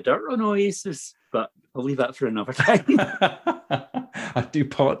any of the dirt on Oasis, but I'll leave that for another time. I do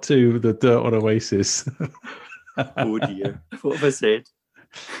part 2, the dirt on Oasis. Oh dear, what have I said?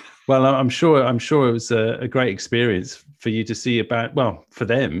 Well, I'm sure it was a great experience for you to see for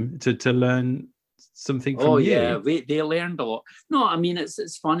them to learn something from you. Oh yeah, they learned a lot. No, I mean,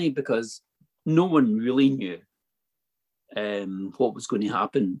 it's funny because no one really knew what was going to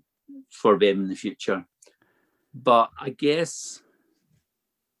happen for them in the future. But I guess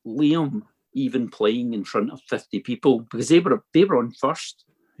Liam even playing in front of 50 people, because they were on first.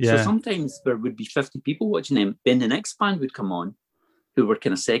 Yeah. So sometimes there would be 50 people watching them. Then the next band would come on, who were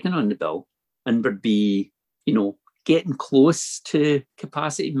kind of second on the bill, and there'd be, getting close to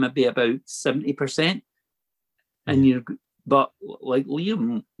capacity, maybe about 70%. And but like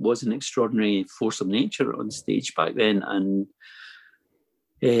Liam was an extraordinary force of nature on stage back then, and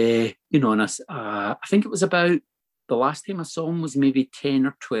and I think it was about the last time I saw him was maybe 10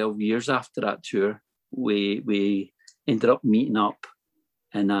 or 12 years after that tour. We ended up meeting up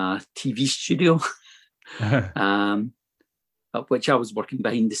in a TV studio, at which I was working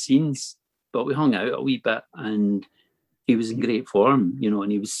behind the scenes, but we hung out a wee bit, and he was in great form,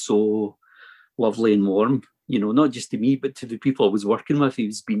 and he was so lovely and warm, not just to me, but to the people I was working with. He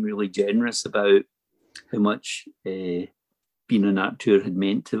was being really generous about how much being on that tour had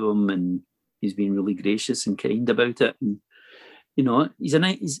meant to him, and he's been really gracious and kind about it. And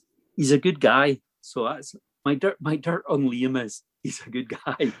he's a good guy. So that's my dirt on Liam is he's a good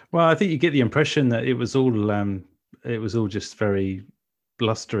guy. Well, I think you get the impression that it was all just very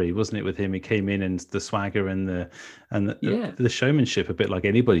blustery, wasn't it, with him? He came in and the swagger and the showmanship, a bit like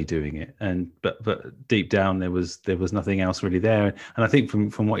anybody doing it, but deep down there was nothing else really there. And I think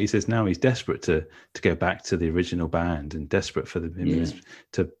from what he says now, he's desperate to go back to the original band and desperate for him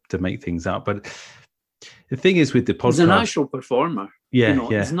to make things up. But the thing is with the podcast, he's a natural performer.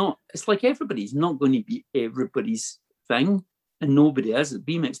 He's not. It's like everybody's not going to be everybody's thing, and nobody is.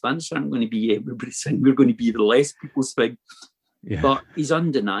 BMX Bandits aren't going to be everybody's thing. We're going to be the less people's thing. Yeah. But he's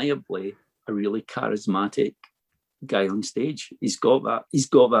undeniably a really charismatic guy on stage. He's got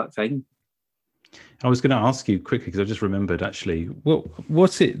that thing. I was going to ask you quickly, because I just remembered actually, what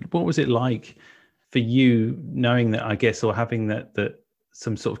was it like for you, knowing that, I guess, or having that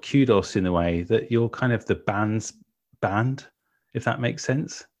some sort of kudos in a way, that you're kind of the band's band, if that makes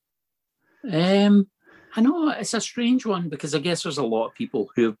sense? I know it's a strange one, because I guess there's a lot of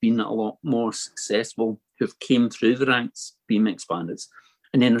people who have been a lot more successful, who've came through the ranks, BMX Bandits.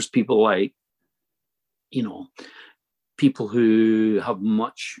 And then there's people like, people who have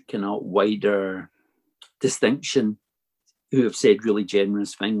much kind of wider distinction, who have said really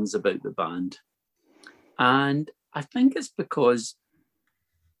generous things about the band. And I think it's because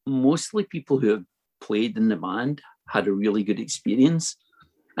mostly people who have played in the band had a really good experience.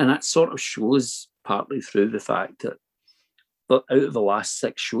 And that sort of shows partly through the fact that out of the last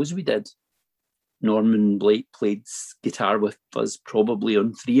 6 shows we did, Norman Blake played guitar with us probably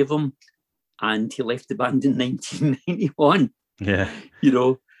on 3 of them, and he left the band in 1991. Yeah.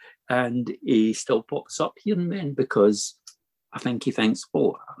 And he still pops up here and then, because I think he thinks,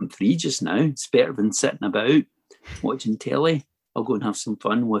 I'm 3 just now. It's better than sitting about watching telly. I'll go and have some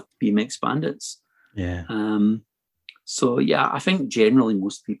fun with BMX Bandits. Yeah. So, I think generally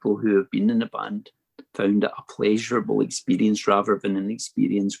most people who have been in the band found it a pleasurable experience rather than an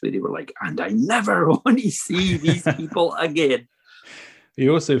experience where they were like, and I never want to see these people again.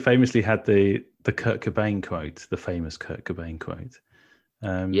 You also famously had the Kurt Cobain quote, the famous Kurt Cobain quote.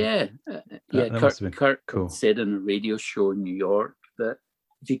 Kurt cool. said in a radio show in New York that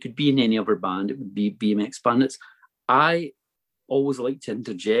if he could be in any other band, it would be BMX Bandits. I always like to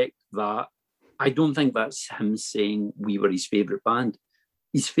interject that I don't think that's him saying we were his favourite band.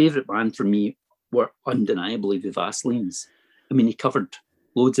 His favourite band for me were undeniably the Vaselines. I mean, he covered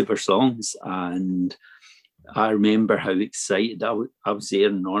loads of our songs, and I remember how excited I was there,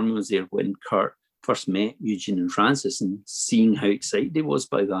 and Norman was there when Kurt first met Eugene and Francis, and seeing how excited he was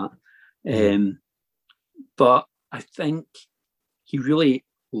by that. But I think he really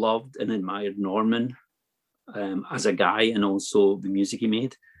loved and admired Norman as a guy, and also the music he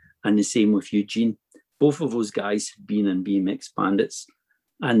made. And the same with Eugene. Both of those guys had been in BMX Bandits.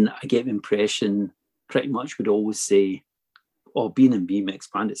 And I get the impression pretty much would always say, being in BMX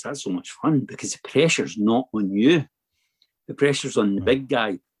Bandits, that's so much fun, because the pressure's not on you. The pressure's on the big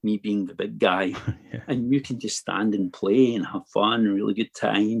guy, me being the big guy. Yeah. And you can just stand and play and have fun, a really good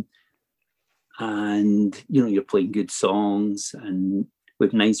time. And, you're playing good songs and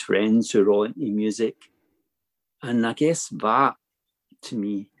with nice friends who are all into music. And I guess that, to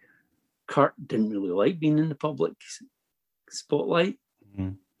me, Kurt didn't really like being in the public spotlight.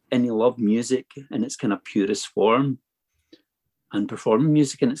 Mm-hmm. And he loved music in its kind of purest form, and performing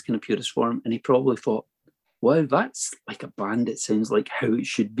music in its kind of purest form. And he probably thought, wow, that's like a band. It sounds like how it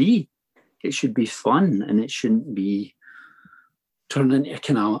should be. It should be fun, and it shouldn't be turned into a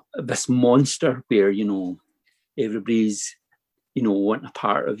kind of this monster where, everybody's, wanting a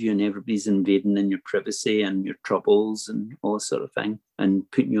part of you, and everybody's invading in your privacy and your troubles and all that sort of thing, and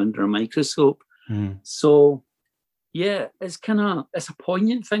putting you under a microscope. Mm. So, it's a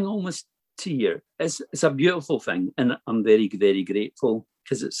poignant thing almost to hear. It's a beautiful thing, and I'm very, very grateful,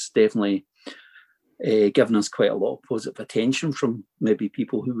 because it's definitely given us quite a lot of positive attention from maybe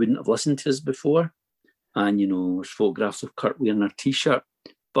people who wouldn't have listened to us before. and there's photographs of Kurt wearing a t-shirt.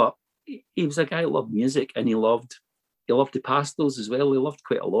 But he was a guy who loved music, and he loved the pastels as well. He loved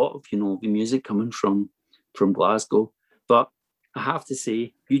quite a lot of the music coming from Glasgow. But I have to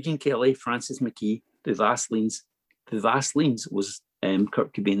say, Eugene Kelly, Francis McKee, the Vaselines was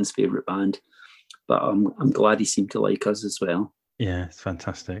Kurt Cobain's favourite band. But I'm glad he seemed to like us as well. Yeah, it's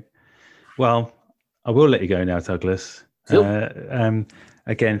fantastic. Well, I will let you go now, Douglas. Cool.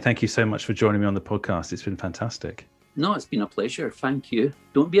 Again, thank you so much for joining me on the podcast. It's been fantastic. No, it's been a pleasure. Thank you.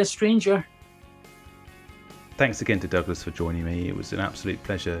 Don't be a stranger. Thanks again to Douglas for joining me. It was an absolute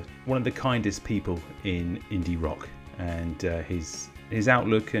pleasure. One of the kindest people in indie rock, and his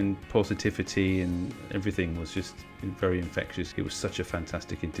outlook and positivity and everything was just very infectious. It was such a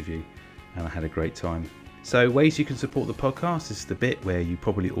fantastic interview, and I had a great time. So ways you can support the podcast is the bit where you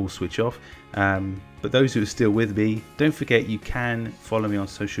probably all switch off. But those who are still with me, don't forget you can follow me on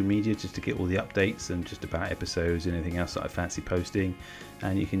social media just to get all the updates and just about episodes and anything else that I fancy posting.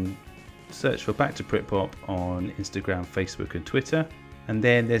 And you can search for Back to Britpop on Instagram, Facebook and Twitter. And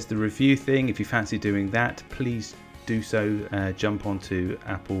then there's the review thing. If you fancy doing that, please do so. Jump onto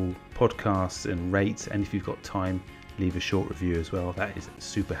Apple Podcasts and rate. And if you've got time, leave a short review as well. That is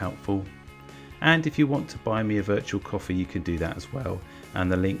super helpful. And if you want to buy me a virtual coffee, you can do that as well.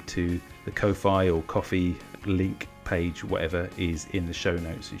 And the link to the Ko-Fi or Coffee link page, whatever, is in the show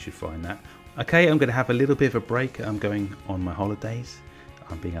notes. You should find that. Okay, I'm going to have a little bit of a break. I'm going on my holidays.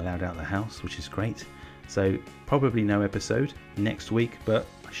 I'm being allowed out of the house, which is great. So probably no episode next week, but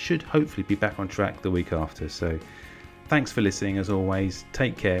I should hopefully be back on track the week after. So thanks for listening as always.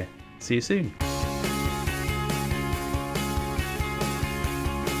 Take care. See you soon.